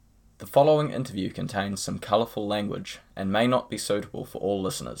following interview contains some colourful language and may not be suitable for all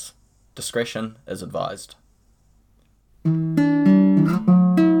listeners. Discretion is advised.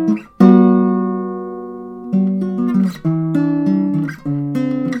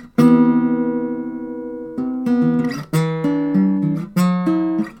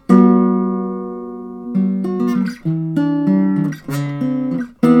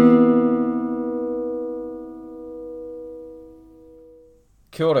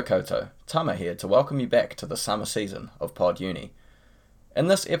 Kia ora koutou, Tama here to welcome you back to the summer season of Pod Uni. In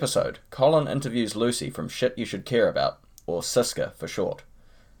this episode, Colin interviews Luce from Shit You Should Care About, or Siska for short.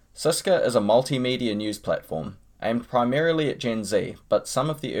 Siska is a multimedia news platform aimed primarily at Gen Z, but some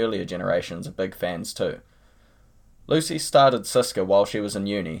of the earlier generations are big fans too. Luce started Siska while she was in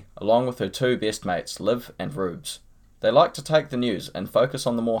uni, along with her two best mates, Liv and Rubes. They like to take the news and focus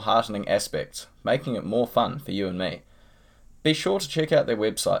on the more heartening aspects, making it more fun for you and me. Be sure to check out their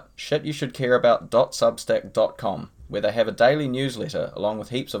website, shityoushouldcareabout.substack.com, where they have a daily newsletter along with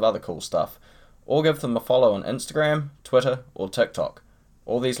heaps of other cool stuff, or give them a follow on Instagram, Twitter, or TikTok.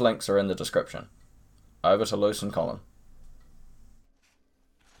 All these links are in the description. Over to Luce and Colin.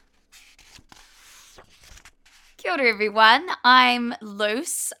 Kia ora everyone, I'm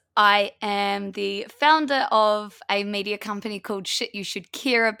Luce. I am the founder of a media company called Shit You Should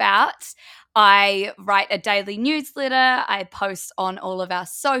Care About. I write a daily newsletter. I post on all of our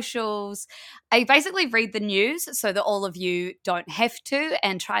socials. I basically read the news so that all of you don't have to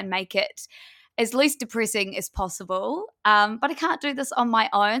and try and make it as least depressing as possible. But I can't do this on my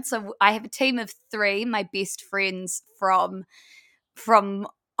own. So I have a team of 3, my best friends from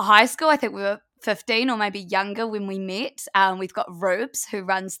high school. I think we were 15 or maybe younger when we met. We've got Rubes, who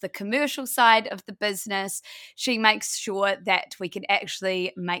runs the commercial side of the business. She makes sure that we can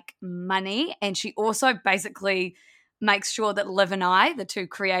actually make money. And she also basically makes sure that Liv and I, the two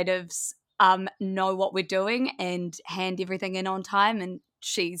creatives, know what we're doing and hand everything in on time. And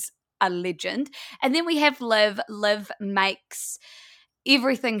she's a legend. And then we have Liv. Liv makes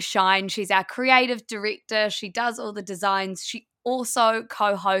everything shine. She's our creative director. She does all the designs. She also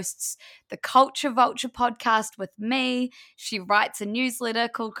co-hosts the Culture Vulture podcast with me. She writes a newsletter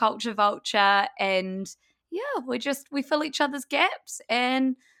called Culture Vulture, and yeah, we fill each other's gaps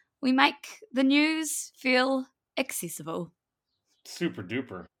and we make the news feel accessible. Super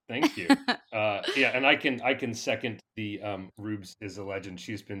duper. Thank you. Yeah, and I can second the Rubes is a legend.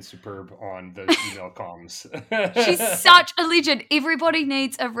 She's been superb on those email comms. She's such a legend. Everybody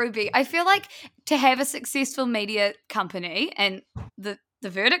needs a Ruby. I feel like to have a successful media company, and the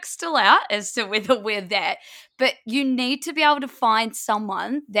verdict's still out as to whether we're that, but you need to be able to find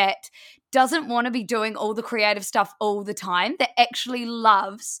someone that doesn't want to be doing all the creative stuff all the time, that actually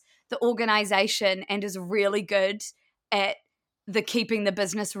loves the organization and is really good at the keeping the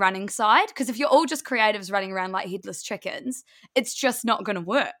business running side. Because if you're all just creatives running around like headless chickens, it's just not going to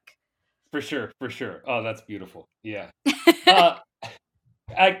work. For sure. Oh, that's beautiful. Yeah.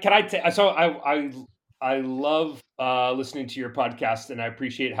 I love listening to your podcast, and I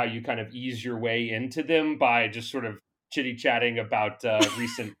appreciate how you kind of ease your way into them by just sort of chitty chatting about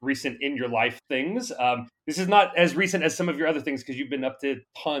recent in your life things. This is not as recent as some of your other things because you've been up to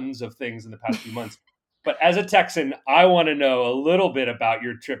tons of things in the past few months. But as a Texan, I want to know a little bit about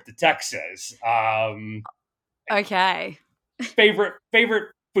your trip to Texas. Okay. Favorite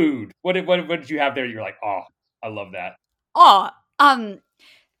food? What did you have there? You're like, oh, I love that. Oh, the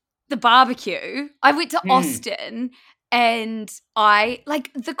barbecue. I went to Austin, and I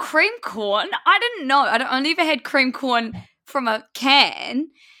like the cream corn. I didn't know. I never had cream corn from a can.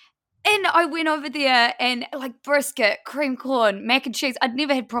 And I went over there and like brisket, cream corn, mac and cheese. I'd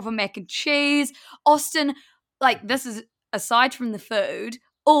never had proper mac and cheese. Austin, like this is aside from the food,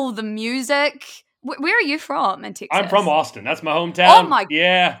 all the music. Where are you from in Texas? I'm from Austin. That's my hometown. Oh my!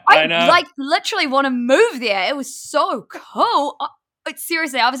 Yeah, I know. Like literally want to move there. It was so cool.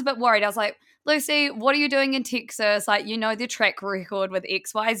 Seriously, I was a bit worried. I was like, Lucy, what are you doing in Texas? Like, you know, their track record with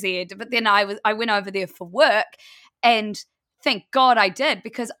XYZ. But then I went over there for work, and thank God I did,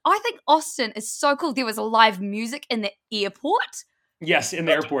 because I think Austin is so cool. There was a live music in the airport. Yes, in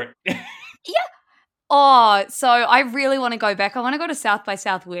the airport. Yeah. Oh, so I really want to go back. I want to go to South by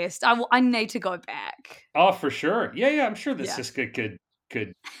Southwest. I need to go back. Oh, for sure. Yeah. I'm sure the Siska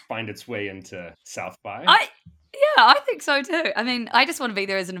could find its way into South by. I think so too. I mean, I just want to be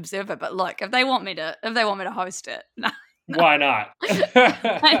there as an observer. But look, if they want me to host it, no. Why not?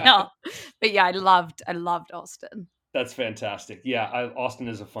 I know. But yeah, I loved Austin. That's fantastic. Yeah, Austin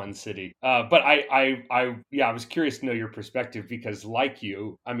is a fun city. But I was curious to know your perspective because, like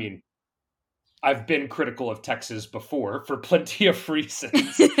you, I mean, I've been critical of Texas before for plenty of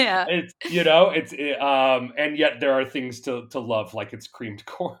reasons. Yeah. It's and yet there are things to love, like it's creamed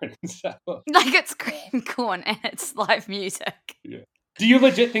corn. So Like it's cream corn and it's live music. yeah. Do you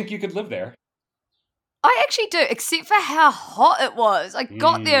legit think you could live there? I actually do, except for how hot it was. I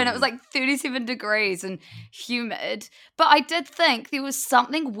got there and it was Mm. like 37 degrees and humid. But I did think there was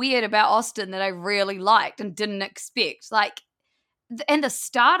something weird about Austin that I really liked and didn't expect. Like, and the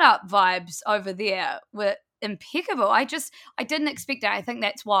startup vibes over there were impeccable. I didn't expect it. I think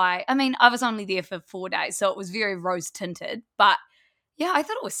that's why. I mean, I was only there for 4 days, so it was very rose tinted. But yeah, I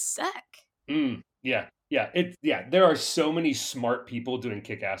thought it was sick. Yeah. There are so many smart people doing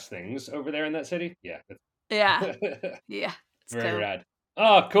kick-ass things over there in that city. Yeah, Yeah. it's Yeah. It's very cool. rad.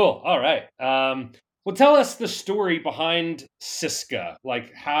 Oh, cool. All right. Well, tell us the story behind Siska.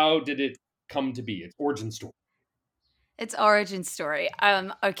 Like, how did it come to be? Its origin story. Its origin story.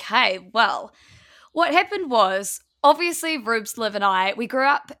 Okay, well, what happened was obviously Rubes, Liv, and we grew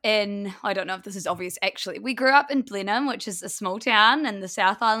up in, I don't know if this is obvious actually, we grew up in Blenheim, which is a small town in the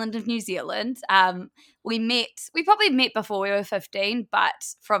South Island of New Zealand. We probably met before we were 15,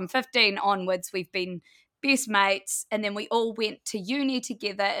 but from 15 onwards, we've been best mates. And then we all went to uni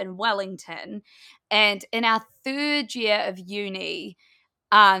together in Wellington. And in our third year of uni,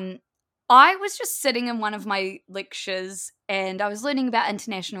 um, I was just sitting in one of my lectures and I was learning about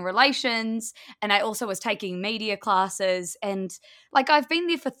international relations, and I also was taking media classes. And like, I've been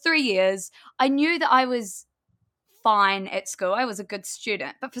there for 3 years. I knew that I was fine at school. I was a good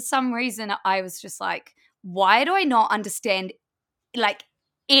student. But for some reason, I was just like, why do I not understand like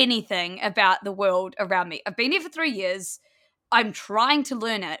anything about the world around me? I've been here for 3 years. I'm trying to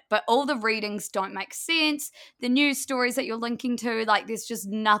learn it, but all the readings don't make sense. The news stories that you're linking to, like, there's just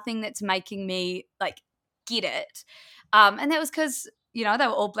nothing that's making me like get it. And that was because, they were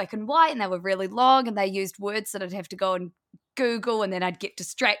all black and white and they were really long and they used words that I'd have to go and Google and then I'd get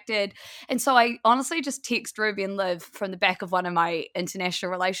distracted. And so I honestly just text Ruby and Liv from the back of one of my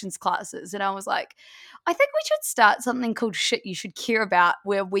international relations classes. And I was like, I think we should start something called Shit You Should Care About,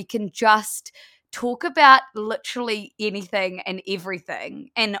 where we can just talk about literally anything and everything.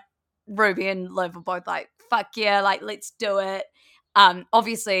 And Ruby and Liv were both like, fuck yeah, like, let's do it.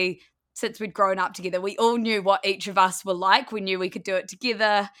 Obviously, since we'd grown up together, we all knew what each of us were like. We knew we could do it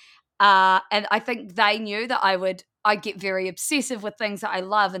together. And I think they knew that I get very obsessive with things that I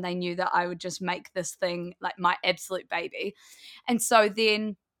love, and they knew that I would just make this thing like my absolute baby. And so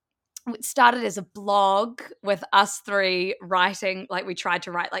then it started as a blog with us three writing, like we tried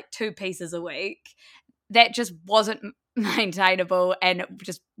to write like 2 pieces a week. That just wasn't maintainable, and it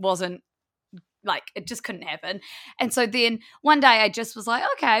just wasn't, like, it just couldn't happen. And so then one day I just was like,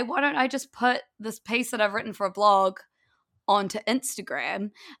 okay, why don't I just put this piece that I've written for a blog onto Instagram?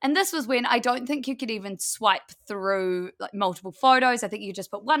 And this was when I don't think you could even swipe through like multiple photos. I think you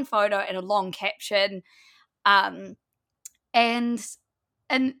just put one photo and a long caption. Um, and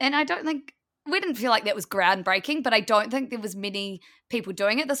I don't think, we didn't feel like that was groundbreaking, but I don't think there was many people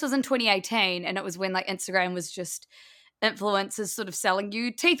doing it. This was in 2018, and it was when like Instagram was just influencers sort of selling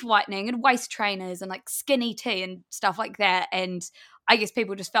you teeth whitening and waist trainers and like skinny tea and stuff like that. And I guess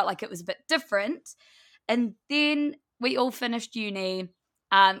people just felt like it was a bit different. And then we all finished uni.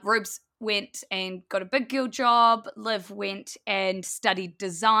 Rubes went and got a big girl job. Liv went and studied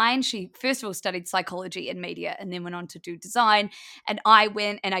design. She first of all studied psychology and media and then went on to do design. And I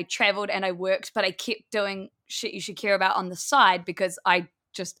went and I traveled and I worked, but I kept doing Shit You Should Care About on the side because I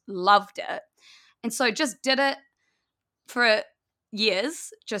just loved it. And so just did it for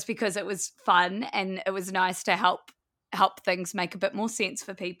years just because it was fun and it was nice to help things make a bit more sense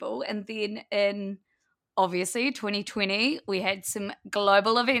for people. And then in obviously 2020 we had some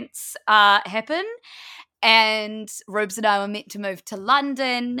global events happen, and Rubes and I were meant to move to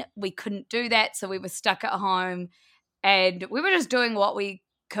London. We couldn't do that, so we were stuck at home and we were just doing what we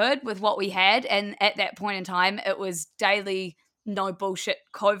could with what we had. And at that point in time it was daily no bullshit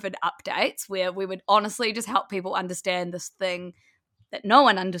COVID updates where we would honestly just help people understand this thing that no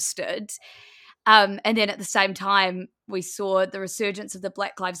one understood. And then at the same time, we saw the resurgence of the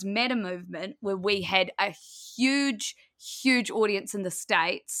Black Lives Matter movement, where we had a huge, huge audience in the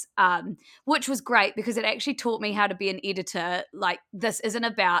States, which was great because it actually taught me how to be an editor. Like, this isn't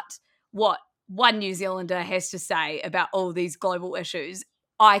about what one New Zealander has to say about all these global issues.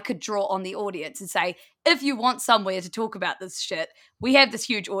 I could draw on the audience and say, if you want somewhere to talk about this shit, we have this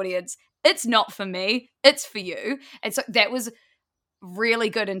huge audience. It's not for me, it's for you. And so that was really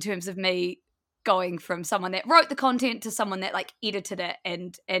good in terms of me going from someone that wrote the content to someone that like edited it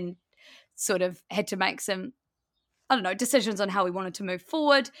and sort of had to make some I don't know, decisions on how we wanted to move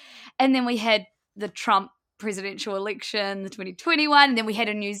forward. And then we had the Trump presidential election, the 2021, and then we had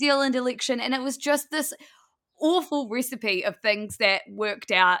a New Zealand election, and it was just this awful recipe of things that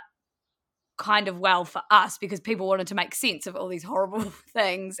worked out kind of well for us because people wanted to make sense of all these horrible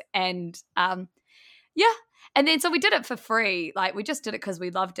things. And yeah. And then so we did it for free. Like we just did it because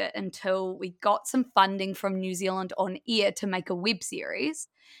we loved it until we got some funding from New Zealand On Air to make a web series.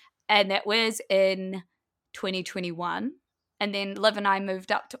 And that was in 2021. And then Liv and I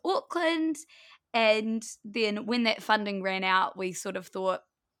moved up to Auckland. And then when that funding ran out, we sort of thought,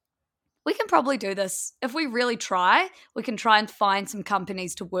 we can probably do this. If we really try, we can try and find some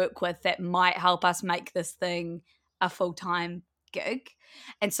companies to work with that might help us make this thing a full-time gig.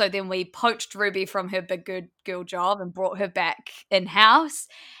 And so then we poached Ruby from her big good girl job and brought her back in-house.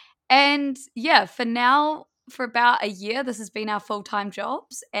 And yeah, for now, for about a year, this has been our full-time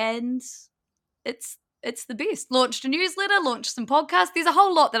jobs, and it's the best. Launched a newsletter, launched some podcasts. There's a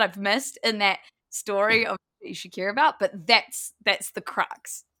whole lot that I've missed in that story of what you should care about, but that's the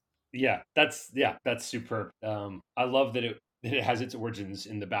crux. Yeah, that's superb. I love that it has its origins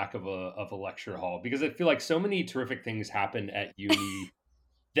in the back of a lecture hall, because I feel like so many terrific things happen at uni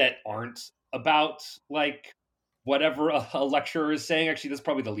that aren't about like whatever a lecturer is saying. Actually, that's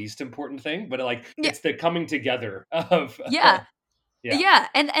probably the least important thing, but it's the coming together of yeah.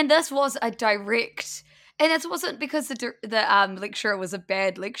 And this was a direct. And it wasn't because the lecturer was a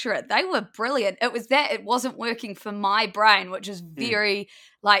bad lecturer. They were brilliant. It was that it wasn't working for my brain, which is very,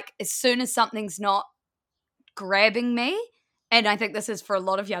 like, as soon as something's not grabbing me, and I think this is for a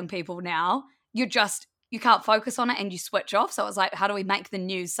lot of young people now, you can't focus on it and you switch off. So it was like, how do we make the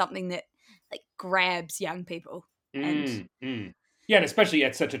news something that, like, grabs young people? Yeah, and especially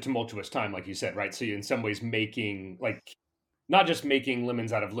at such a tumultuous time, like you said, right? So you're in some ways making, like, not just making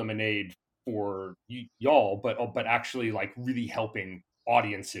lemons out of lemonade for y'all, but actually like really helping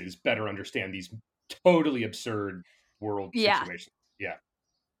audiences better understand these totally absurd world situations. Yeah.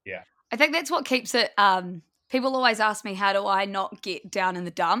 I think that's what keeps it. People always ask me, how do I not get down in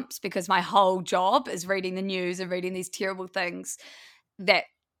the dumps? Because my whole job is reading the news and reading these terrible things that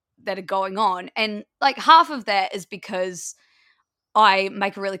are going on. And like half of that is because I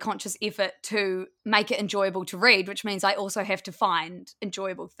make a really conscious effort to make it enjoyable to read, which means I also have to find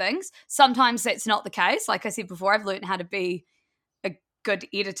enjoyable things. Sometimes that's not the case. Like I said before, I've learned how to be a good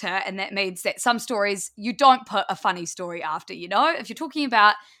editor, and that means that some stories you don't put a funny story after, you know? If you're talking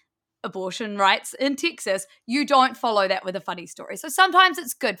about abortion rights in Texas, you don't follow that with a funny story. So sometimes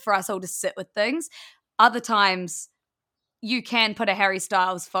it's good for us all to sit with things. Other times you can put a Harry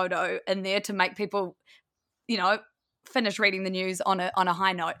Styles photo in there to make people, you know, finish reading the news on a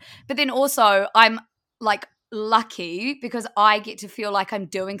high note. But then also I'm like lucky because I get to feel like I'm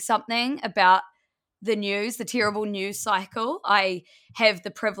doing something about the news, the terrible news cycle. I have the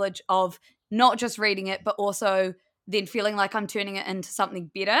privilege of not just reading it, but also then feeling like I'm turning it into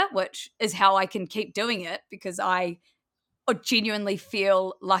something better, which is how I can keep doing it, because I genuinely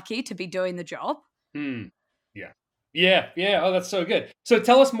feel lucky to be doing the job. Yeah. Oh, that's so good. So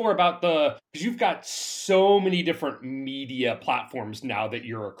tell us more about because you've got so many different media platforms now that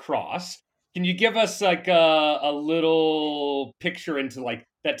you're across. Can you give us like a little picture into like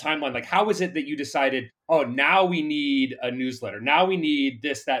that timeline? Like, how is it that you decided, oh, now we need a newsletter. Now we need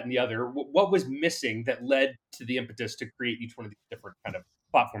this, that, and the other. What was missing that led to the impetus to create each one of these different kind of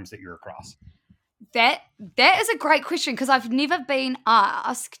platforms that you're across? That is a great question, because I've never been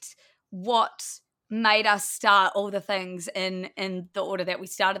asked what made us start all the things in the order that we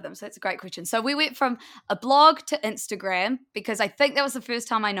started them. So that's a great question. So we went from a blog to Instagram, because I think that was the first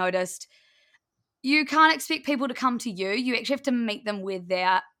time I noticed you can't expect people to come to you. You actually have to meet them where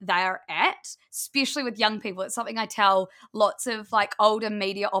they're at, especially with young people. It's something I tell lots of like older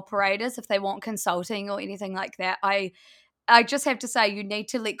media operators if they want consulting or anything like that. I just have to say, you need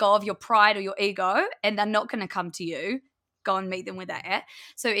to let go of your pride or your ego, and they're not going to come to you. Go and meet them where they're at.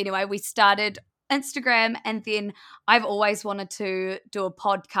 So anyway, we started Instagram, and then I've always wanted to do a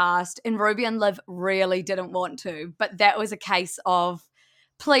podcast, and Ruby and Liv really didn't want to, but that was a case of,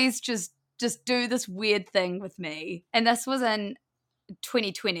 please just do this weird thing with me. And this was in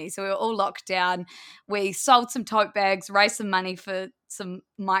 2020, so we were all locked down. We sold some tote bags, raised some money for some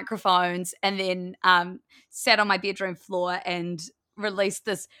microphones, and then sat on my bedroom floor and released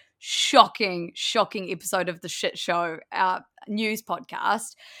this shocking episode of the Shit Show, our news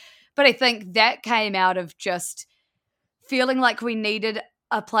podcast. But I think that came out of just feeling like we needed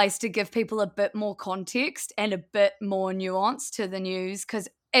a place to give people a bit more context and a bit more nuance to the news, because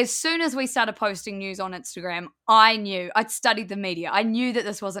as soon as we started posting news on Instagram, I'd studied the media. I knew that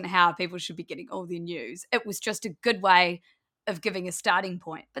this wasn't how people should be getting all their news. It was just a good way of giving a starting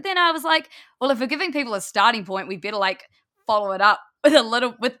point. But then I was like, well, if we're giving people a starting point, we better like follow it up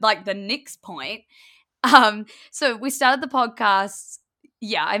with like the next point. So we started the podcast.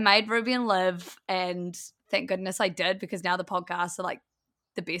 Yeah, I made Ruby and Liv, and thank goodness I did, because now the podcasts are like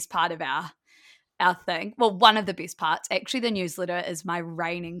the best part of our thing. Well, one of the best parts. Actually, the newsletter is my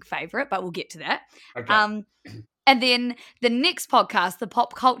reigning favorite, but we'll get to that. Okay. And then the next podcast, the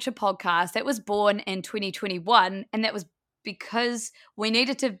Pop Culture Podcast, that was born in 2021, and that was because we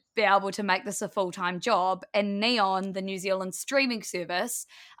needed to be able to make this a full-time job. And Neon, the New Zealand streaming service,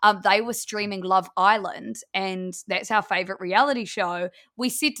 they were streaming Love Island, and that's our favorite reality show. We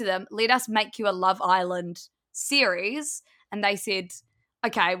said to them, let us make you a Love Island series. And they said,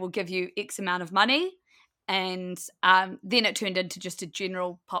 okay, we'll give you X amount of money. And then it turned into just a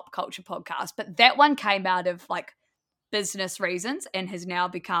general pop culture podcast. But that one came out of like business reasons and has now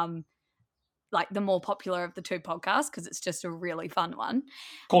become like the more popular of the two podcasts, because it's just a really fun one.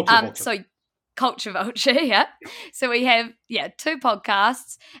 Culture Vulture. So Culture Vulture, yeah. So we have, two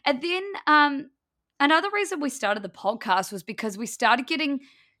podcasts. And then another reason we started the podcast was because we started getting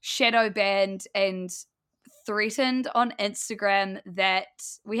shadow banned and threatened on Instagram that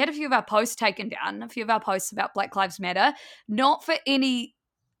we had a few of our posts taken down, a few of our posts about Black Lives Matter, not for any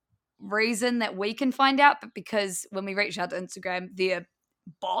reason that we can find out, but because when we reached out to Instagram, their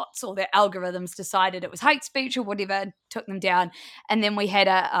bots or their algorithms decided it was hate speech or whatever and took them down. And then we had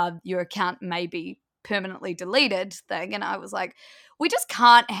your account may be permanently deleted thing. And I was like, we just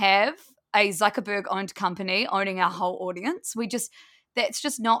can't have a Zuckerberg owned company owning our whole audience. That's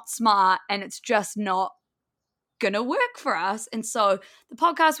just not smart, and it's just not gonna work for us. And so the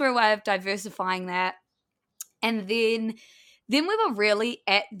podcasts were a way of diversifying that. And then we were really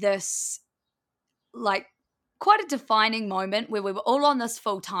at this like quite a defining moment where we were all on this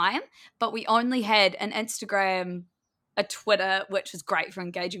full time, but we only had an Instagram, a Twitter, which is great for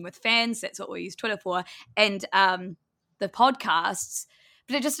engaging with fans. That's what we use Twitter for, and the podcasts.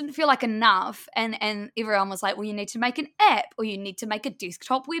 But it just didn't feel like enough. And everyone was like, well, you need to make an app, or you need to make a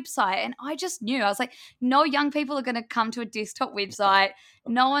desktop website. And I just knew, I was like, no young people are going to come to a desktop website.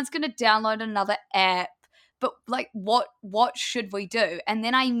 No one's going to download another app. But like, what should we do? And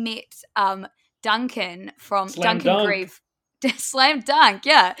then I met Duncan from Duncan Grieve. Slam Dunk,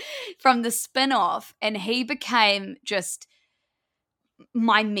 yeah, from the spin-off. And he became just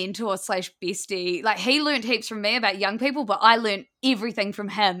my mentor / bestie. Like, he learned heaps from me about young people, but I learned everything from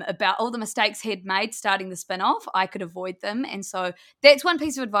him about all the mistakes he'd made starting the spin-off. I could avoid them. And so that's one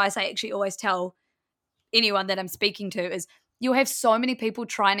piece of advice I actually always tell anyone that I'm speaking to is you'll have so many people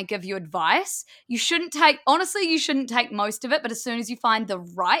trying to give you advice. You shouldn't take most of it, but as soon as you find the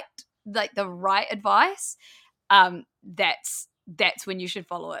right advice, that's when you should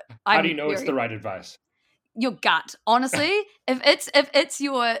follow it. How do you know it's the right advice? Your gut, honestly. if it's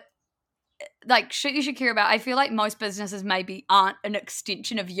your like shit you should care about, I feel like most businesses maybe aren't an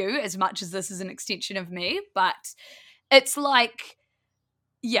extension of you as much as this is an extension of me, but it's like,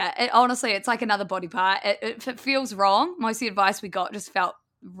 honestly, it's like another body part. If it feels wrong, most of the advice we got just felt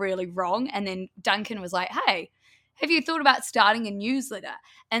really wrong. And then Duncan was like, hey, have you thought about starting a newsletter?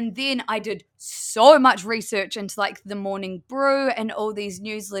 And then I did so much research into like the Morning Brew and all these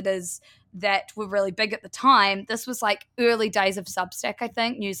newsletters that were really big at the time. This was like early days of Substack, I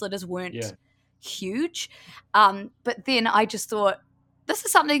think. Newsletters weren't huge. But then I just thought, this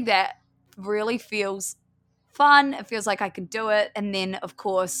is something that really feels fun. It feels like I can do it. And then, of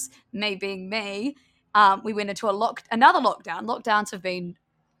course, me being me, we went into another lockdown. Lockdowns have been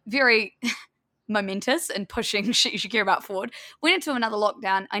very momentous and pushing shit you should care about forward. Went into another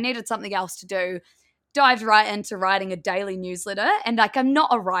lockdown. I needed something else to do. Dived right into writing a daily newsletter. And like, I'm not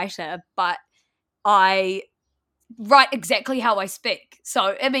a writer, but I write exactly how I speak.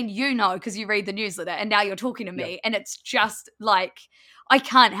 So, I mean, because you read the newsletter and now you're talking to me, and it's just like, I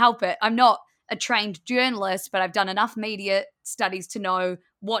can't help it. I'm not a trained journalist, but I've done enough media studies to know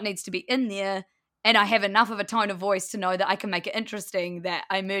what needs to be in there. And I have enough of a tone of voice to know that I can make it interesting, that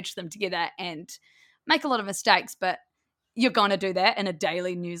I merge them together and make a lot of mistakes, but you're going to do that in a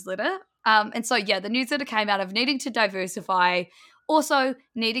daily newsletter. And so, the newsletter came out of needing to diversify, also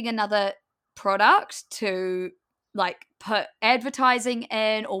needing another product to like put advertising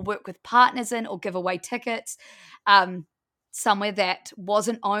in or work with partners in or give away tickets, somewhere that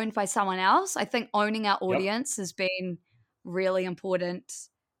wasn't owned by someone else. I think owning our audience has been really important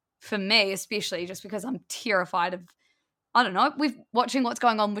for me, especially just because I'm terrified of, I don't know, watching what's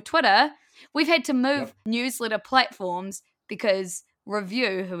going on with Twitter. We've had to move newsletter platforms because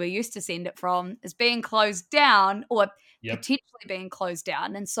Review, who we used to send it from, is being closed down or Yep. potentially being closed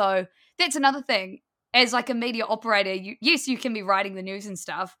down. And so that's another thing. As like a media operator, yes, you can be writing the news and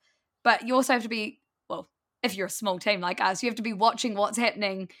stuff, but you also have to be, well, if you're a small team like us, you have to be watching what's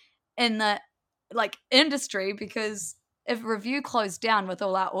happening in the like industry, because if Review closed down with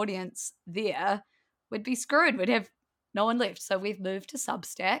all our audience there, we'd be screwed. We'd have no one left. So we've moved to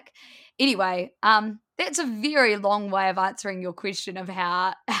Substack. Anyway, that's a very long way of answering your question of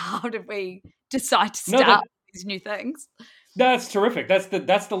how did we decide to start these new things. That's terrific. That's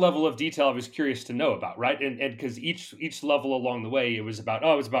the level of detail I was curious to know about, right? And because each level along the way, it was about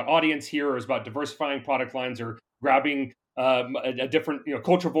audience here, or it was about diversifying product lines, or grabbing a different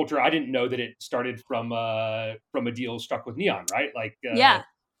culture vulture. I didn't know that it started from a deal struck with Neon, right? Like yeah.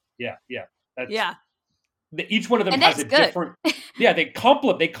 That's, yeah. Each one of them And has a good. different. Yeah, they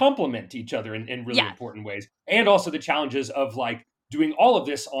complement each other in really important ways, and also the challenges of like doing all of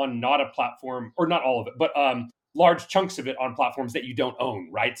this on not a platform, or not all of it, but large chunks of it on platforms that you don't own,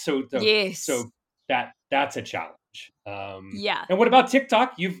 right? So that's a challenge. And what about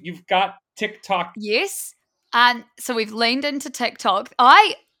TikTok? You've got TikTok. Yes. So we've leaned into TikTok.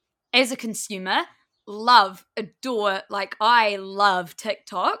 I, as a consumer, adore, like I love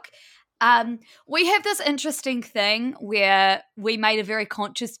TikTok. We have this interesting thing where we made a very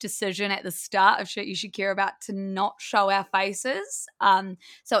conscious decision at the start of Shit You Should Care About to not show our faces.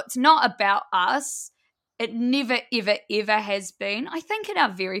 So it's not about us. It never, ever, ever has been. I think in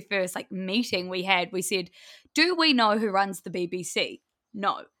our very first meeting we said, do we know who runs the BBC?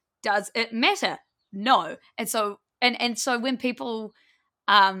 No. Does it matter? No. And so when people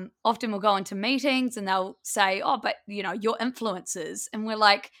often will go into meetings and they'll say, oh, but you're influencers, and we're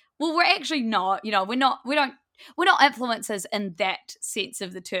like, well, we're actually not. We're not influencers in that sense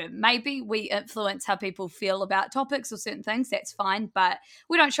of the term. Maybe we influence how people feel about topics or certain things. That's fine, but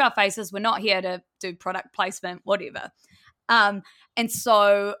we don't show our faces. We're not here to do product placement, whatever. And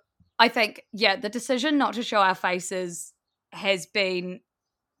so I think, the decision not to show our faces has been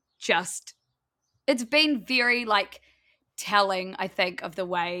it's been very telling, I think, of the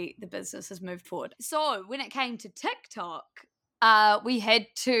way the business has moved forward. So when it came to TikTok, we had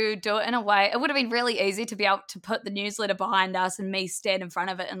to do it in a way. It would have been really easy to be able to put the newsletter behind us and me stand in front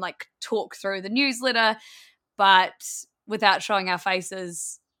of it and talk through the newsletter, but without showing our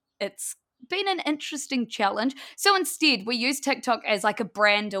faces, it's been an interesting challenge. So instead, we use TikTok as a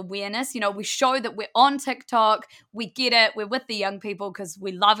brand awareness. We show that we're on TikTok, we get it, we're with the young people because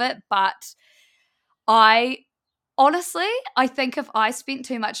we love it, but honestly, I think if I spent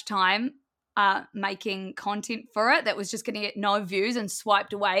too much time making content for it that was just going to get no views and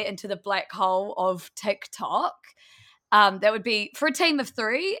swiped away into the black hole of TikTok, that would be, for a team of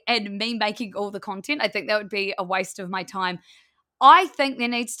 3 and me making all the content, I think that would be a waste of my time. I think there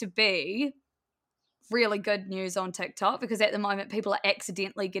needs to be really good news on TikTok, because at the moment people are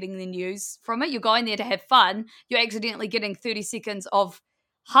accidentally getting the news from it. You're going there to have fun. You're accidentally getting 30 seconds of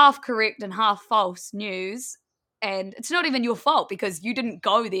half correct and half false news, and it's not even your fault because you didn't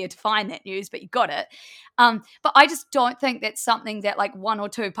go there to find that news, but you got it. But I just don't think that's something that 1 or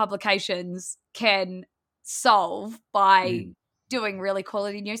 2 publications can solve by doing really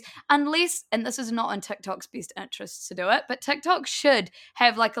quality news, unless, and this is not in TikTok's best interests to do it, but TikTok should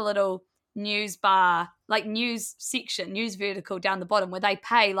have a little news bar, news section, news vertical down the bottom, where they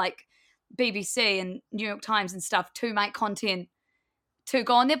pay BBC and New York Times and stuff to make content to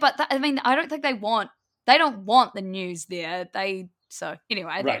go on there. But I don't think they don't want the news there. So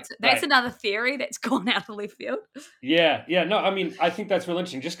anyway, that's another theory that's gone out of left field. Yeah. No, I think that's really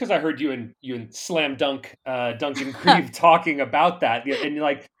interesting. Just because I heard you and Slam Dunk, Duncan Grieve talking about that, and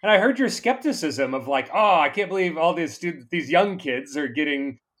I heard your skepticism of oh, I can't believe all these young kids are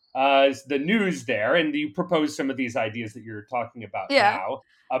getting the news there, and you propose some of these ideas that you're talking about now,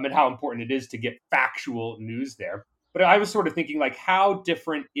 and how important it is to get factual news there. But I was sort of thinking, how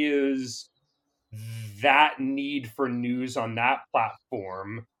different is that need for news on that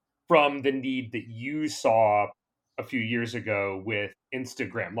platform from the need that you saw a few years ago with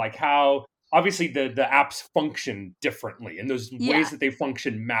Instagram? How obviously the apps function differently, and those ways that they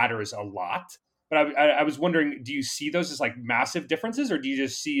function matters a lot. But I was wondering, do you see those as massive differences, or do you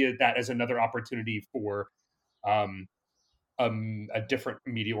just see that as another opportunity for a different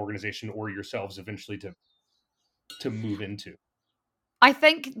media organization or yourselves eventually to move into? I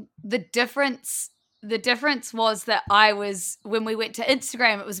think the difference was that when we went to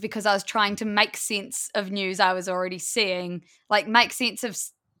Instagram, it was because I was trying to make sense of news I was already seeing, make sense of,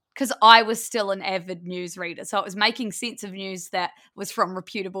 because I was still an avid news reader. So it was making sense of news that was from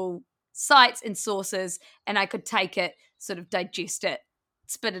reputable sites and sources, and I could take it, sort of digest it,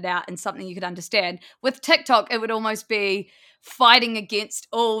 spit it out in something you could understand. With TikTok, it would almost be fighting against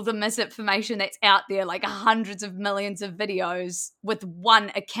all the misinformation that's out there, like hundreds of millions of videos with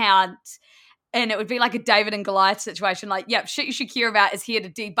one account. And it would be like a David and Goliath situation. Like, yep, Shit You Should Care About is here to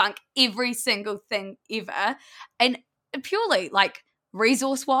debunk every single thing ever. And purely, like,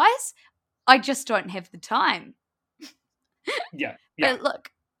 resource-wise, I just don't have the time. Yeah. But look,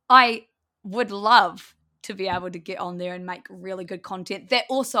 I would love to be able to get on there and make really good content that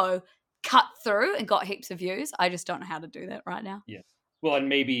also cut through and got heaps of views. I just don't know how to do that right now. Yeah. Well, and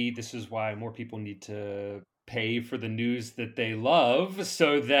maybe this is why more people need to pay for the news that they love,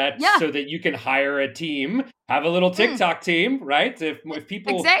 so that you can hire a team, have a little TikTok team, right? If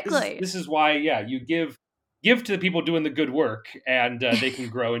people exactly, this is why you give to the people doing the good work, and they can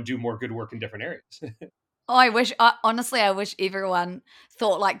grow and do more good work in different areas. Honestly, I wish everyone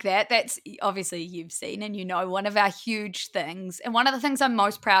thought like that. That's obviously, you've seen and one of our huge things. And one of the things I'm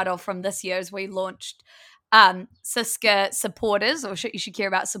most proud of from this year is we launched Cisca supporters, or Shit You Should Care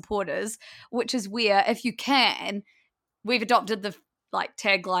About supporters, which is where, if you can, we've adopted the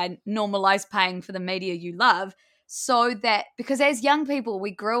tagline, normalize paying for the media you love. So that, because as young people,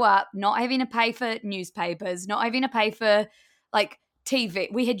 we grew up not having to pay for newspapers, not having to pay for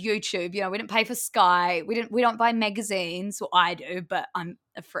TV. We had YouTube, we didn't pay for Sky. We don't buy magazines. Well, I do, but I'm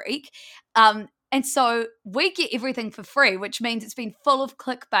a freak. And so we get everything for free, which means it's been full of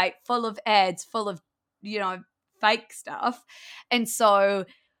clickbait, full of ads, full of, fake stuff. And so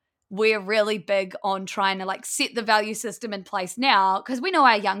we're really big on trying to set the value system in place now, because we know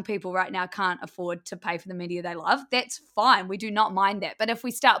our young people right now can't afford to pay for the media they love. That's fine. We do not mind that. But if we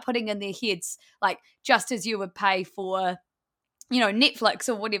start putting in their heads, just as you would pay for Netflix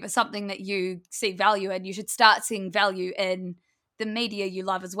or whatever, something that you see value in, you should start seeing value in the media you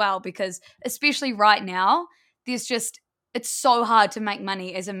love as well, because especially right now, it's so hard to make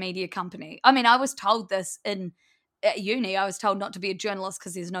money as a media company. I mean, I was told this at uni. I was told not to be a journalist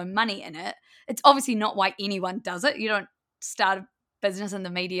because there's no money in it. It's obviously not why anyone does it. You don't start a business in the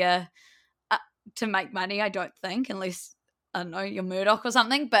media to make money, I don't think, unless, I don't know, you're Murdoch or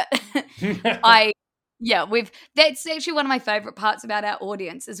something. But that's actually one of my favorite parts about our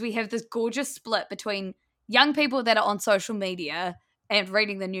audience, is we have this gorgeous split between young people that are on social media and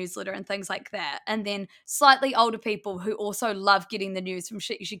reading the newsletter and things like that, and then slightly older people who also love getting the news from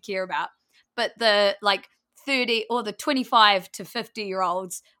Shit You Should Care About. But the 30 or the 25 to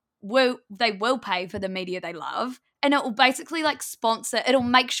 50-year-olds will pay for the media they love, and it will basically sponsor. It'll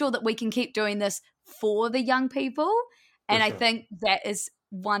make sure that we can keep doing this for the young people, and I think that is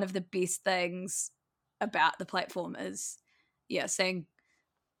one of the best things about the platform is, seeing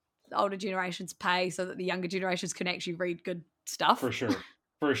the older generations pay so that the younger generations can actually read good stuff. For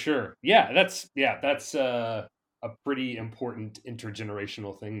sure. Yeah, that's a pretty important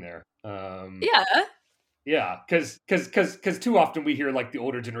intergenerational thing there. Yeah, because too often we hear the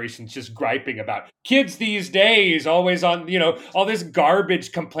older generations just griping about kids these days, always on all this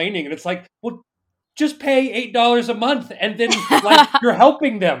garbage complaining, and it's well, just pay $8 a month, and then you're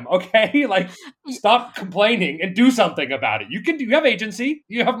helping them, okay? Stop complaining and do something about it. You have agency,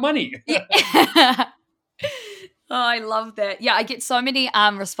 you have money. Yeah. Oh, I love that. Yeah, I get so many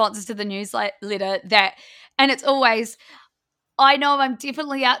responses to the newsletter and it's always, I know I'm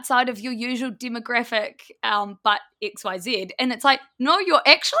definitely outside of your usual demographic, but XYZ. And it's no, you're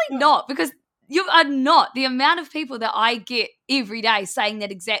actually not, because you are not. The amount of people that I get every day saying that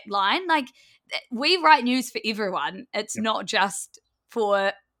exact line, we write news for everyone. It's not just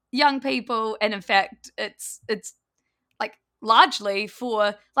for young people. And in fact, it's largely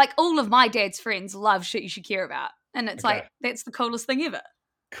for all of my dad's friends love Shit You Should Care About. And it's that's the coolest thing ever.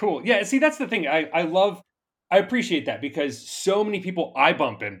 Cool. Yeah. See, that's the thing. I appreciate that, because so many people I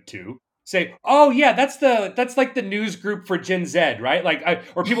bump into say, "Oh yeah, that's the news group for Gen Z, right?"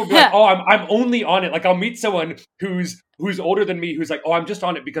 Or people be like, "Oh, I'm only on it." I'll meet someone who's older than me who's "Oh, I'm just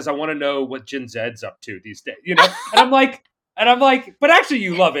on it because I want to know what Gen Z's up to these days," And I'm like, but actually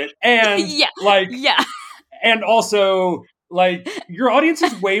you love it, and and also your audience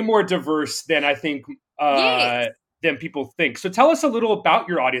is way more diverse than I think than people think. So tell us a little about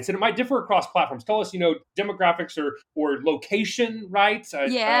your audience, and it might differ across platforms. Tell us, demographics or location, right?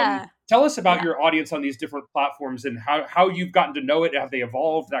 Tell us about your audience on these different platforms and how you've gotten to know it, have they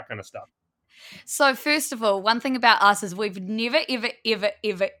evolved, that kind of stuff. So first of all, one thing about us is we've never, ever, ever,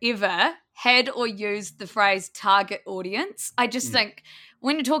 ever, ever had or used the phrase target audience. I just think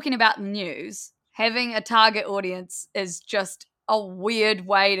when you're talking about news, having a target audience is just a weird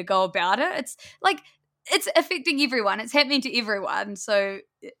way to go about it. It's it's affecting everyone. It's happening to everyone. So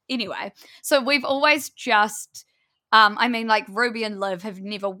anyway, so we've always just, like Ruby and Liv have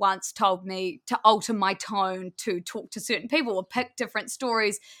never once told me to alter my tone to talk to certain people or pick different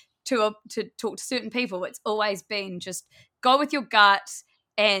stories to talk to certain people. It's always been just go with your gut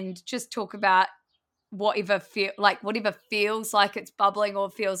and just talk about whatever feels like it's bubbling or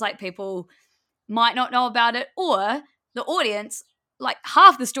feels like people might not know about it, or the audience. Like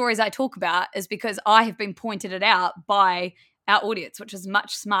half the stories I talk about is because I have been pointed it out by our audience, which is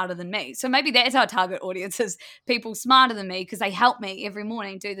much smarter than me. So maybe that's our target audience, is people smarter than me because they help me every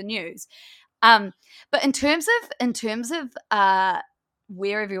morning do the news. But in terms of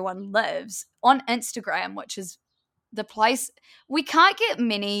where everyone lives on Instagram, which is the place, we can't get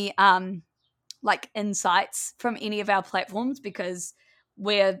many insights from any of our platforms because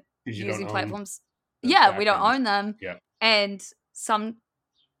we're using platforms. Yeah, we don't own them. Yeah. And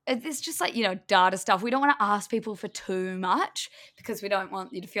it's just data stuff. We don't want to ask people for too much because we don't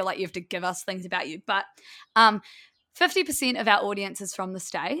want you to feel like you have to give us things about you. But 50% of our audience is from the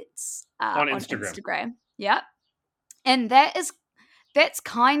States on Instagram. Yeah. And that's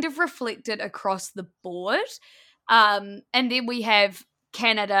kind of reflected across the board. And then we have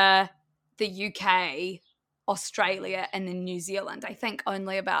Canada, the UK, Australia, and then New Zealand. I think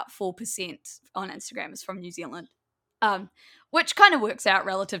only about 4% on Instagram is from New Zealand, which kind of works out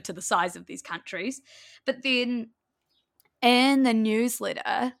relative to the size of these countries. But then in the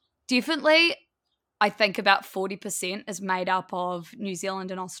newsletter, definitely I think about 40% is made up of New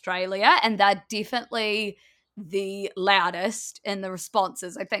Zealand and Australia, and they're definitely the loudest in the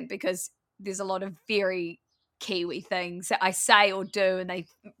responses, I think, because there's a lot of very Kiwi things that I say or do and they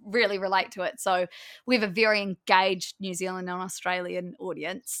really relate to it. So we have a very engaged New Zealand and Australian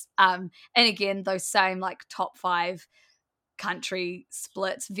audience. And again, those same top 5 country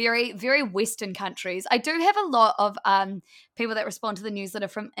splits, very, very Western countries. I do have a lot of people that respond to the newsletter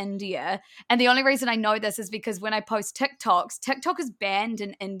from India. And the only reason I know this is because when I post TikToks, TikTok is banned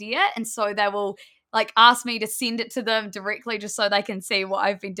in India. And so they will ask me to send it to them directly just so they can see what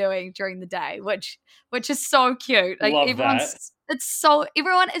I've been doing during the day, which is so cute. Love that.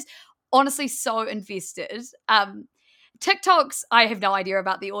 Everyone is honestly so invested. TikToks, I have no idea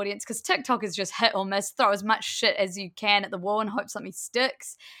about the audience because TikTok is just hit or miss. Throw as much shit as you can at the wall and hope something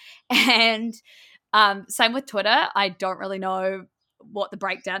sticks. And same with Twitter. I don't really know what the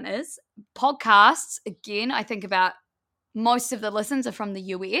breakdown is. Podcasts, again, I think about most of the listens are from the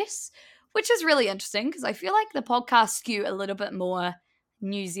US, which is really interesting because I feel like the podcasts skew a little bit more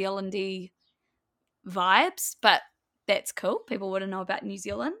New Zealand-y vibes, but that's cool. People want to know about New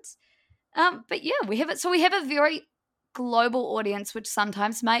Zealand. But yeah, we have it. So we have a very global audience, which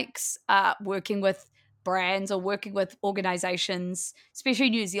sometimes makes working with brands or working with organizations, especially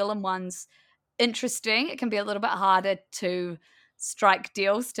New Zealand ones, interesting. It can be a little bit harder to strike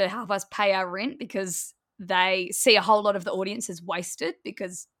deals to help us pay our rent because they see a whole lot of the audience is wasted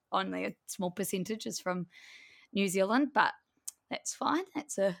because only a small percentage is from New Zealand, but that's fine.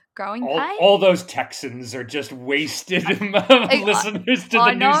 That's a growing pay. All those Texans are just wasted listeners to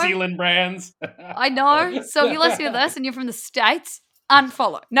the New Zealand brands. I know. So if you listen to this and you're from the States,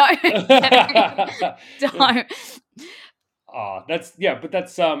 unfollow. No. Don't.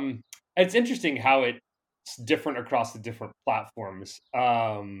 But it's interesting how it's different across the different platforms.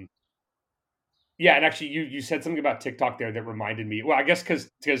 Yeah, and actually, you said something about TikTok there that reminded me. Well, I guess because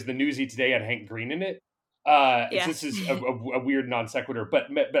the Newsy today had Hank Green in it. This is a weird non sequitur, but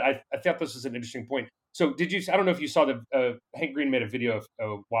I thought this was an interesting point. So I don't know if you saw Hank Green made a video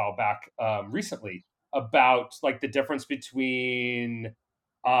a while back recently about the difference between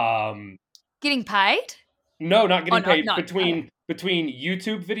getting paid. No, not getting paid. Between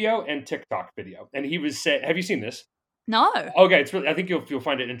YouTube video and TikTok video, and he was saying, "Have you seen this?" No. Okay, it's really. I think you'll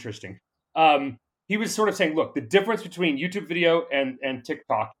find it interesting. He was sort of saying, look, the difference between YouTube video and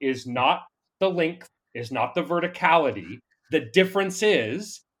TikTok is not the length, is not the verticality. The difference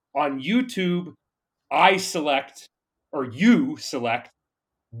is on YouTube, you select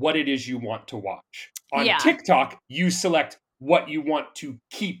what it is you want to watch. On TikTok, you select what you want to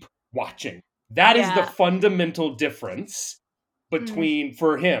keep watching. That is the fundamental difference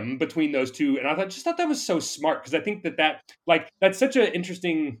for him between those two. And I thought that was so smart because I think that's such an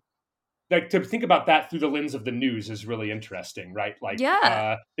interesting. To think about that through the lens of the news is really interesting, right?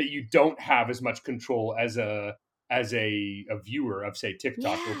 That you don't have as much control as a viewer of, say,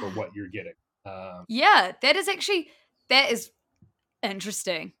 TikTok over what you're getting. That is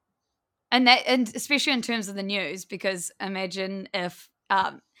interesting, and especially in terms of the news, because imagine if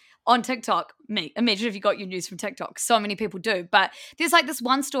on TikTok, imagine if you got your news from TikTok. So many people do. But there's like this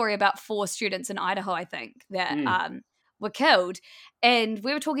one story about 4 students in Idaho, I think, that were killed. And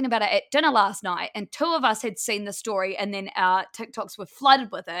we were talking about it at dinner last night, and 2 of us had seen the story, and then our TikToks were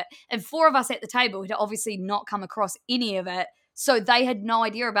flooded with it. And 4 of us at the table had obviously not come across any of it. So they had no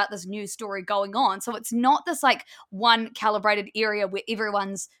idea about this news story going on. So it's not this like one calibrated area where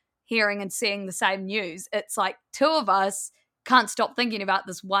everyone's hearing and seeing the same news. It's like 2 of us can't stop thinking about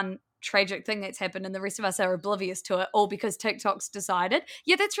this one tragic thing that's happened, and the rest of us are oblivious to it, all because TikTok's decided.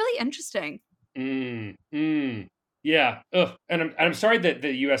 Yeah, that's really interesting. Yeah. Ugh. And I'm sorry that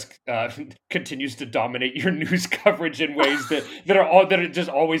the U.S. Continues to dominate your news coverage in ways that are just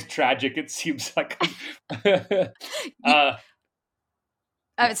always tragic. It seems like.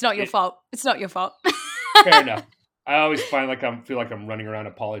 It's not your fault. It's not your fault. Fair enough. I always feel like I'm running around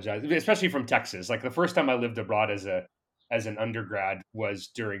apologizing, especially from Texas. Like the first time I lived abroad as an undergrad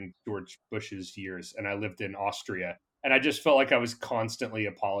was during George Bush's years, and I lived in Austria. And I just felt like I was constantly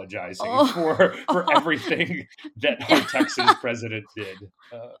apologizing for everything that our Texas president did.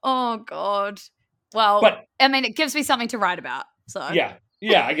 Oh, God. Well, but, I mean, it gives me something to write about. So yeah,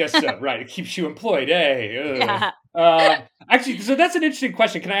 I guess so. Right. It keeps you employed. Hey. Yeah. Actually, so that's an interesting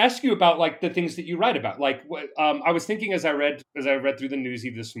question. Can I ask you about like the things that you write about? Like, I was thinking as I read through the newsy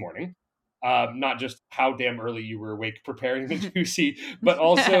this morning, not just how damn early you were awake preparing the newsy, but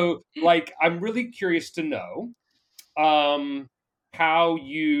also like I'm really curious to know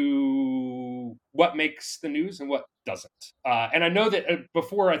what makes the news and what doesn't. And I know that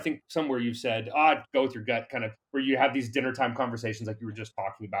before, I think somewhere you said, go with your gut, kind of where you have these dinner time conversations like you were just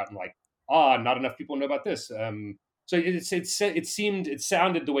talking about, and like, not enough people know about this. So it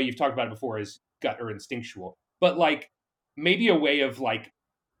sounded the way you've talked about it before as gut or instinctual, but like maybe a way of like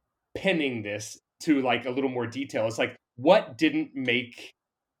pinning this to like a little more detail. It's like, what didn't make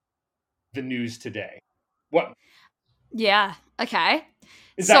the news today? What? Yeah. Okay.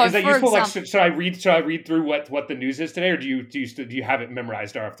 Is that useful? Like, should I read through what the news is today, or do you have it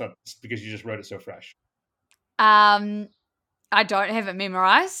memorized off the, because you just wrote it so fresh? I don't have it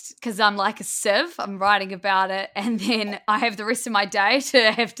memorized because I'm like a sieve. I'm writing about it, and then I have the rest of my day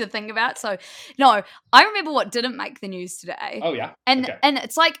to have to think about. So, no, I remember what didn't make the news today. Oh yeah, and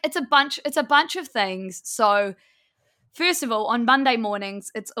it's like it's a bunch of things. So, first of all, on Monday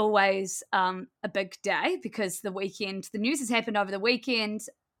mornings, it's always a big day because the news has happened over the weekend.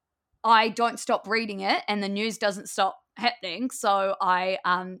 I don't stop reading it, and the news doesn't stop happening. So I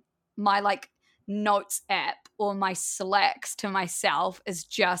my like notes app or my Slacks to myself is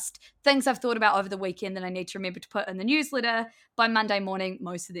just things I've thought about over the weekend that I need to remember to put in the newsletter. By Monday morning,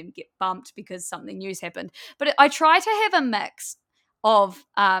 most of them get bumped because something news happened. But I try to have a mix of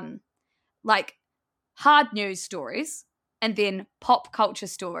like hard news stories and then pop culture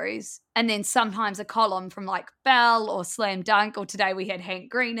stories, and then sometimes a column from like Bell or Slam Dunk, or today we had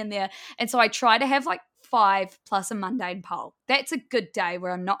Hank Green in there. And so I try to have like 5 plus a mundane poll. That's a good day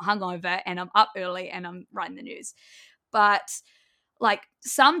where I'm not hungover and I'm up early and I'm writing the news. But like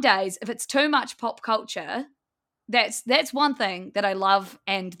some days, if it's too much pop culture, that's one thing that I love,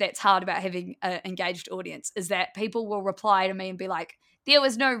 and that's hard about having an engaged audience, is that people will reply to me and be like, there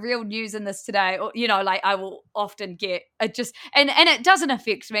was no real news in this today, or like I will often get it just and it doesn't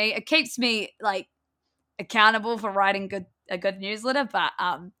affect me. It keeps me like accountable for writing a good newsletter. But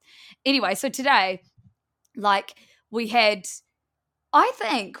anyway, so today, like I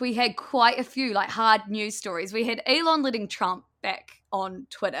think we had quite a few like hard news stories. We had Elon letting Trump back on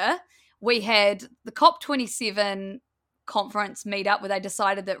Twitter. We had the COP27 conference meetup where they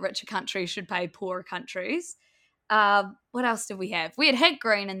decided that richer countries should pay poorer countries. What else did we have? We had Hank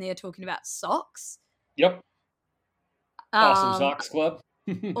Green in there talking about socks. Yep. Awesome Socks Club.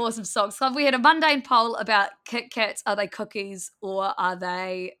 Awesome Socks Club. We had a mundane poll about Kit Kats. Are they cookies or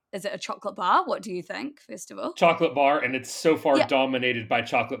is it a chocolate bar? What do you think, first of all? Chocolate bar, and it's so far dominated by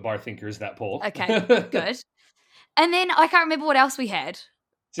chocolate bar thinkers, that poll. Okay, good. And then I can't remember what else we had.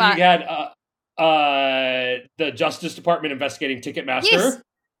 So you had the Justice Department investigating Ticketmaster.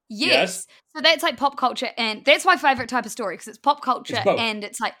 Yes. So that's like pop culture, and that's my favorite type of story because it's pop culture and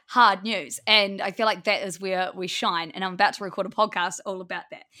it's like hard news. And I feel like that is where we shine. And I'm about to record a podcast all about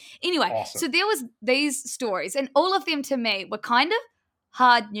that. Anyway, awesome. So there was these stories, and all of them to me were kind of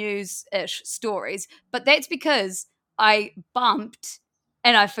hard news-ish stories, but that's because I bumped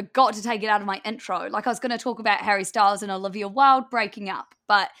and I forgot to take it out of my intro. Like I was going to talk about Harry Styles and Olivia Wilde breaking up,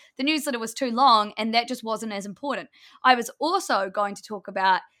 but the newsletter was too long and that just wasn't as important. I was also going to talk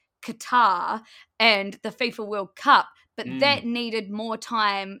about Qatar and the FIFA World Cup, but that needed more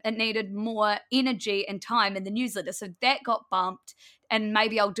time. It needed more energy and time in the newsletter. So that got bumped. and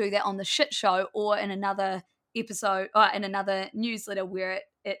maybe I'll do that on the shit show or in another episode or in another newsletter where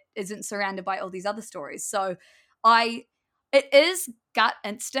it isn't surrounded by all these other stories. So it is gut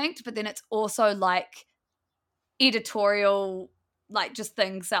instinct, but then it's also like editorial, like just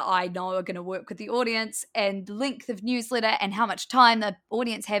things that I know are going to work with the audience, and length of newsletter and how much time the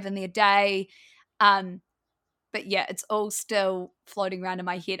audience have in their day. But yeah, it's all still floating around in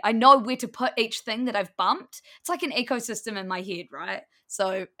my head. I know where to put each thing that I've bumped. It's like an ecosystem in my head, right?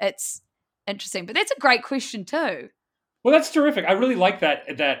 So it's interesting. But that's a great question too. Well, that's terrific. I really like that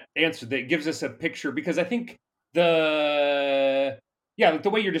answer. That gives us a picture, because I think the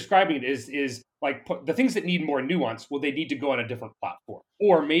way you're describing it is like the things that need more nuance. Well, they need to go on a different platform,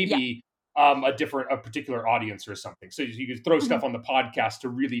 or maybe a particular audience or something. So you can throw stuff on the podcast to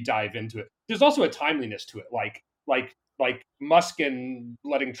really dive into it. There's also a timeliness to it, like Musk and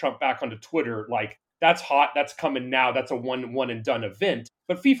letting Trump back onto Twitter. Like that's hot. That's coming now. That's a one and done event.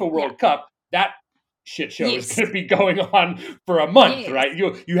 But FIFA World Cup, that shit show is going to be going on for a month, right?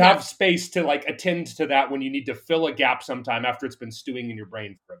 You have space to like attend to that when you need to fill a gap sometime after it's been stewing in your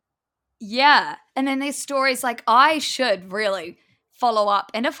brain for a bit. Yeah. And then there's stories like I should really follow up,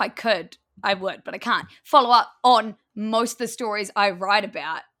 and if I could, I would, but I can't follow up on most of the stories I write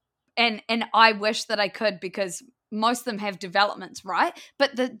about. And I wish that I could, because most of them have developments, right?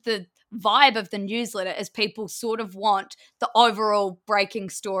 But the vibe of the newsletter is people sort of want the overall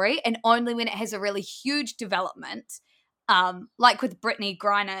breaking story, and only when it has a really huge development, like with Brittany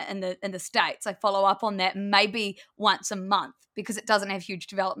Griner in the States, I follow up on that maybe once a month, because it doesn't have huge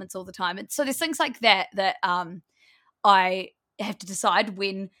developments all the time. And so there's things like that I have to decide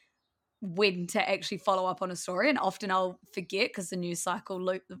when to actually follow up on a story, and often I'll forget because the news cycle,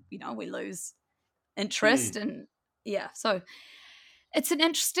 we lose interest, and so it's an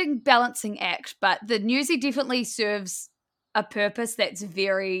interesting balancing act. But the newsy definitely serves a purpose that's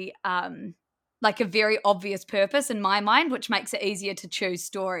very like a very obvious purpose in my mind, which makes it easier to choose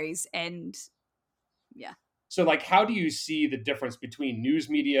stories. And so like, how do you see the difference between news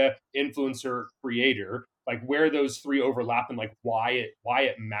media, influencer, creator, like where those three overlap, and like why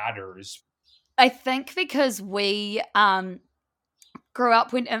it matters? I think because we grew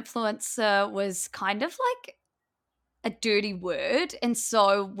up when influencer was kind of like a dirty word, and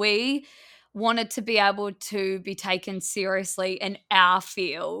so we wanted to be able to be taken seriously in our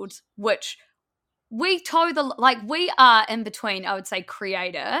field, which we we are in between, I would say,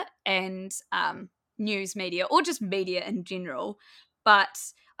 creator and news media, or just media in general. But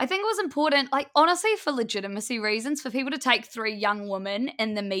I think it was important, like honestly, for legitimacy reasons, for people to take three young women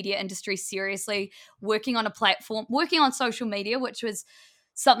in the media industry seriously, working on a platform, working on social media, which was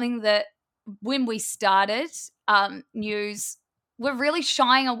something that when we started news were really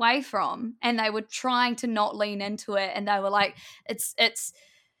shying away from, and they were trying to not lean into it, and they were like, it's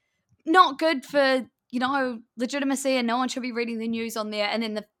not good for legitimacy, and no one should be reading the news on there. And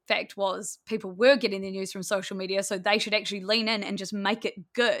then the fact was, people were getting the news from social media, so they should actually lean in and just make it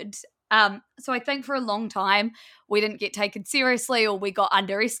good. So I think for a long time we didn't get taken seriously, or we got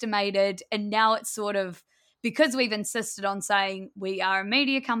underestimated, and now it's sort of, because we've insisted on saying we are a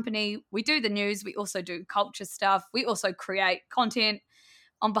media company, we do the news, we also do culture stuff, we also create content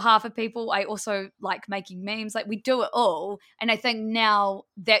on behalf of people. I also like making memes, like we do it all. And I think now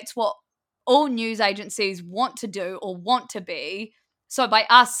that's what all news agencies want to do or want to be. So by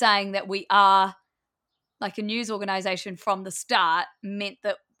us saying that we are like a news organization from the start meant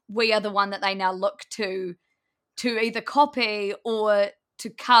that we are the one that they now look to either copy or to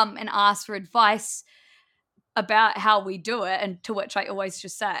come and ask for advice about how we do it. And to which I always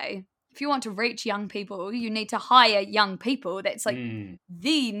just say, if you want to reach young people, you need to hire young people. That's like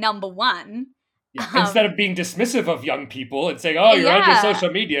the number one. Yeah. Instead of being dismissive of young people and saying, oh, you're on your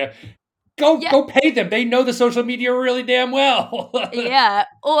social media, go pay them. They know the social media really damn well. Yeah.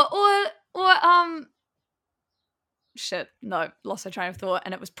 Or shit, no, lost my train of thought,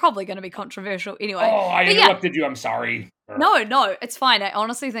 and it was probably going to be controversial anyway. Oh, I interrupted you. I'm sorry. No, it's fine. I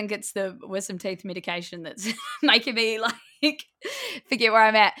honestly think it's the wisdom teeth medication that's making me like forget where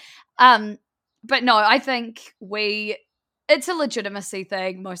I'm at. But no, I think it's a legitimacy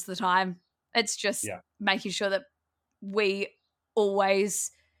thing most of the time. It's just making sure that we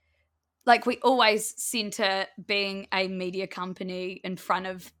always center being a media company in front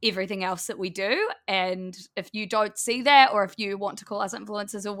of everything else that we do. And if you don't see that, or if you want to call us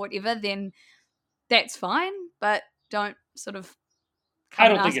influencers or whatever, then that's fine. But don't sort of I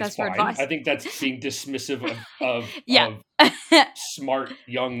don't think it's fine. Advice. I think that's being dismissive of smart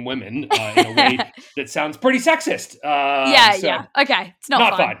young women in a way that sounds pretty sexist. Okay, it's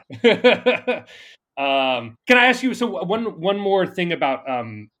not fine. Can I ask you? So one more thing about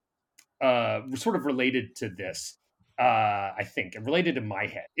sort of related to this. I think and related to my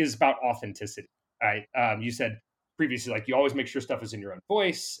head is about authenticity. Right? You said previously, like you always make sure stuff is in your own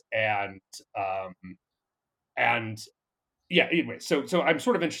voice, um, and yeah. Anyway, so I'm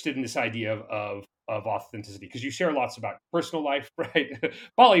sort of interested in this idea of authenticity because you share lots about personal life, right?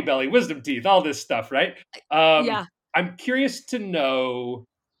 Bolly belly, wisdom teeth, all this stuff, right? Yeah. I'm curious to know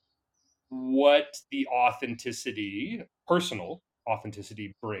what the authenticity, personal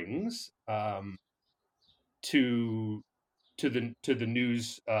authenticity, brings to the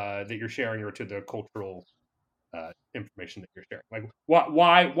news that you're sharing or to the cultural information that you're sharing. Like,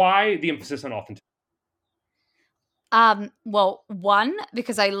 why the emphasis on authenticity? Well, one,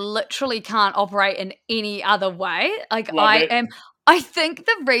 because I literally can't operate in any other way. Like Love it. I think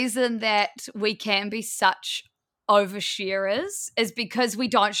the reason that we can be such oversharers is because we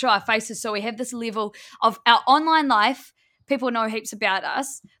don't show our faces. So we have this level of our online life. People know heaps about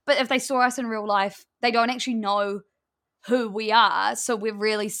us, but if they saw us in real life, they don't actually know who we are. So we're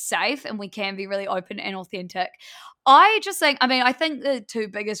really safe and we can be really open and authentic. I think the two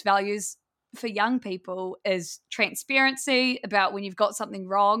biggest values for young people is transparency about when you've got something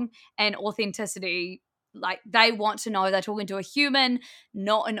wrong and authenticity. Like they want to know they're talking to a human,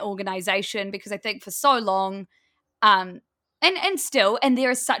 not an organization, because I think for so long, and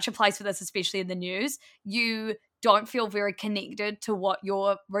there is such a place for this, especially in the news, you don't feel very connected to what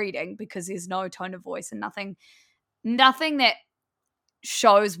you're reading because there's no tone of voice and nothing that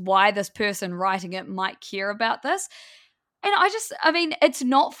shows why this person writing it might care about this. And it's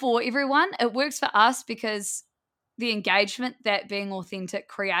not for everyone. It works for us because the engagement that being authentic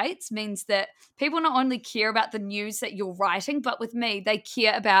creates means that people not only care about the news that you're writing, but with me, they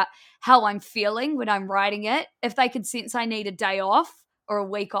care about how I'm feeling when I'm writing it. If they can sense I need a day off or a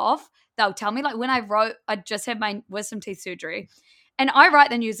week off, they'll tell me. Like when I just had my wisdom teeth surgery. And I write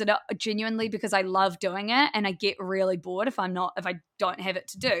the news genuinely because I love doing it and I get really bored if I don't have it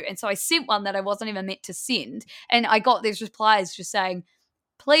to do. And so I sent one that I wasn't even meant to send. And I got these replies just saying,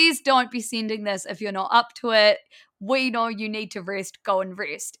 please don't be sending this if you're not up to it. We know you need to rest, go and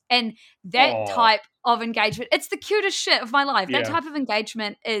rest. And that Aw, type of engagement, it's the cutest shit of my life. That yeah, type of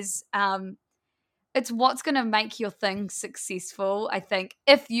engagement is it's what's going to make your thing successful. I think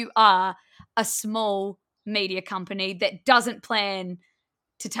if you are a small media company that doesn't plan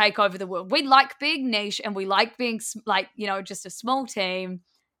to take over the world. We like being niche and we like being just a small team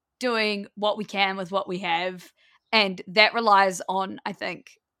doing what we can with what we have. And that relies on, I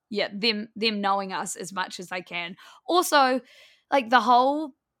think, them knowing us as much as they can. Also, like the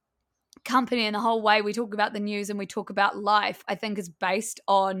whole company and the whole way we talk about the news and we talk about life, I think is based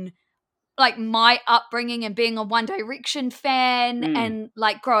on like my upbringing and being a One Direction fan mm, and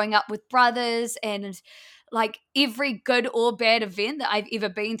like growing up with brothers and like every good or bad event that I've ever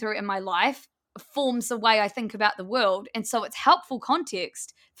been through in my life forms the way I think about the world. And so it's helpful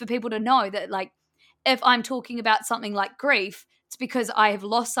context for people to know that like if I'm talking about something like grief, it's because I have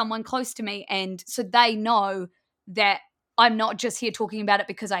lost someone close to me. And so they know that I'm not just here talking about it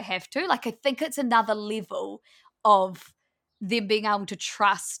because I have to. Like I think it's another level of them being able to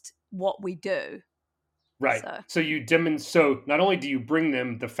trust what we do. right. So So so not only do you bring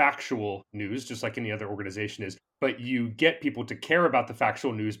them the factual news, just like any other organization is, but you get people to care about the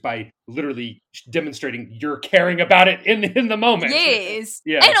factual news by literally demonstrating you're caring about it in the moment. yes.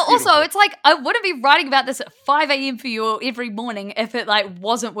 Yeah, And it's also beautiful. it's like I wouldn't be writing about this at 5 a.m. for you every morning if it like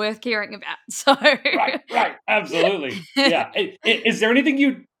wasn't worth caring about. So Right, absolutely. Yeah. Is there anything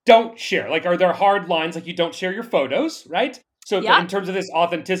you don't share? Like, are there hard lines? Like, you don't share your photos, right? So, yeah. in terms of this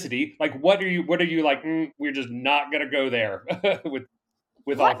authenticity, like, what are you like? We're just not gonna go there with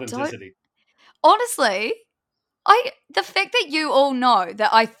What don't authenticity. honestly, the fact that you all know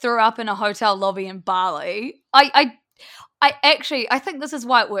that I threw up in a hotel lobby in Bali, I think this is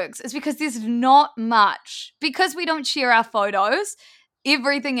why it works. It's because there's not much. Because we don't share our photos,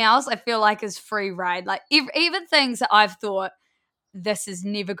 everything else I feel like is free reign. Like even things that I've thought this is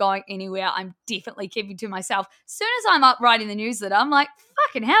never going anywhere, I'm definitely keeping to myself. As soon as I'm up writing the newsletter, I'm like,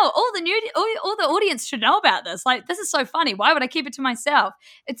 fucking hell, all the audience should know about this. Like, this is so funny. Why would I keep it to myself?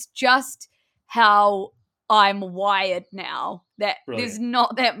 It's just how I'm wired now that there's Brilliant,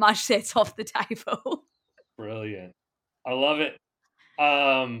 not that much that's off the table. brilliant. I love it.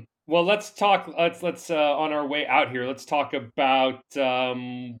 Well, let's talk. Let's on our way out here. Let's talk about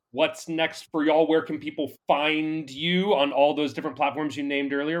what's next for y'all. Where can people find you on all those different platforms you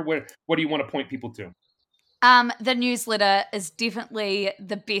named earlier? What do you want to point people to? The newsletter is definitely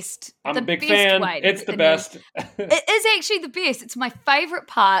the best. I'm the a big best fan. way to It's get the news. best. It is actually the best. It's my favorite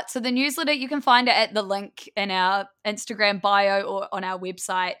part. So the newsletter, you can find it at the link in our Instagram bio or on our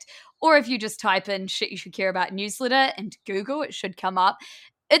website. Or if you just type in shit you should care about newsletter into Google, it should come up.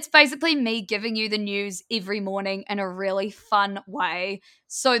 It's basically me giving you the news every morning in a really fun way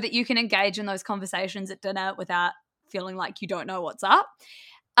so that you can engage in those conversations at dinner without feeling like you don't know what's up.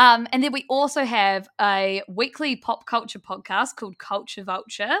 And then we also have a weekly pop culture podcast called Culture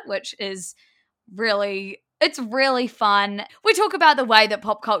Vulture, which is it's really fun. We talk about the way that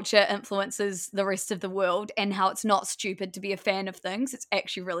pop culture influences the rest of the world and how it's not stupid to be a fan of things. It's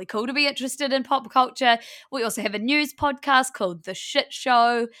actually really cool to be interested in pop culture. We also have a news podcast called The Shit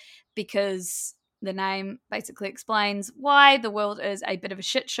Show because the name basically explains why the world is a bit of a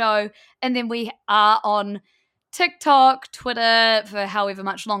shit show. And then we are on TikTok, Twitter, for however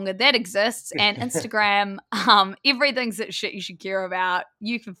much longer that exists, and Instagram. Everything's that shit you should care about.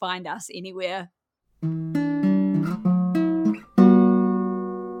 You can find us anywhere.